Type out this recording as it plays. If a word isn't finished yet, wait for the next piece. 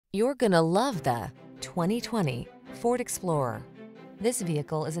You're gonna love the 2020 Ford Explorer. This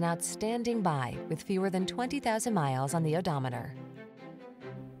vehicle is an outstanding buy with fewer than 20,000 miles on the odometer.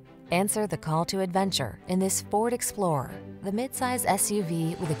 Answer the call to adventure in this Ford Explorer, the midsize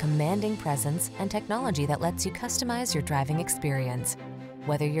SUV with a commanding presence and technology that lets you customize your driving experience.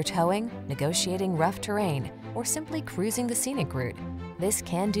 Whether you're towing, negotiating rough terrain, or simply cruising the scenic route, this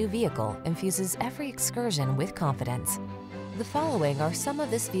can-do vehicle infuses every excursion with confidence. The following are some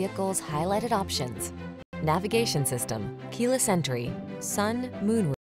of this vehicle's highlighted options: navigation system, keyless entry, sun, moon